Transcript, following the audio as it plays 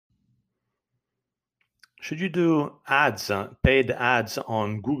should you do ads, paid ads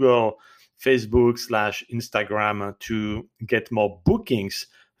on Google, Facebook / Instagram to get more bookings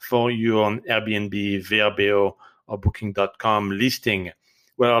for your Airbnb, VRBO, or Booking.com listing?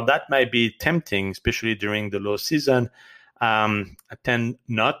 Well, that might be tempting, especially during the low season. I tend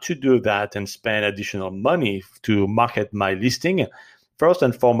not to do that and spend additional money to market my listing. First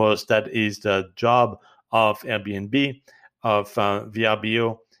and foremost, that is the job of Airbnb, of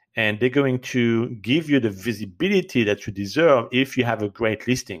VRBO, and they're going to give you the visibility that you deserve if you have a great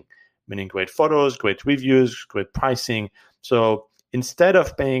listing, meaning great photos, great reviews, great pricing. So instead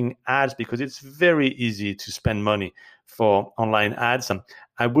of paying ads, because it's very easy to spend money for online ads,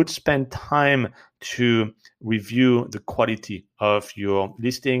 I would spend time to review the quality of your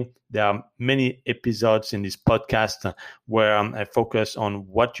listing. There are many episodes in this podcast where I focus on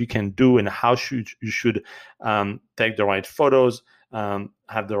what you can do and how you should take the right photos,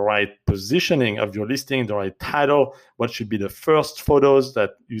 have the right positioning of your listing, the right title, what should be the first photos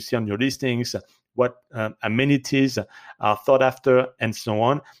that you see on your listings, what amenities are thought after, and so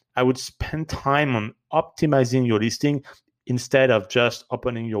on. I would spend time on optimizing your listing instead of just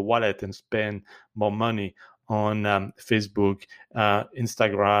opening your wallet and spend more money on Facebook,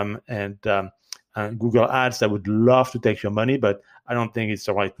 Instagram, and Google Ads. I would love to take your money, but I don't think it's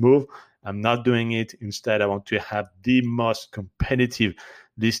the right move. I'm not doing it. Instead, I want to have the most competitive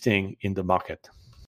listing in the market.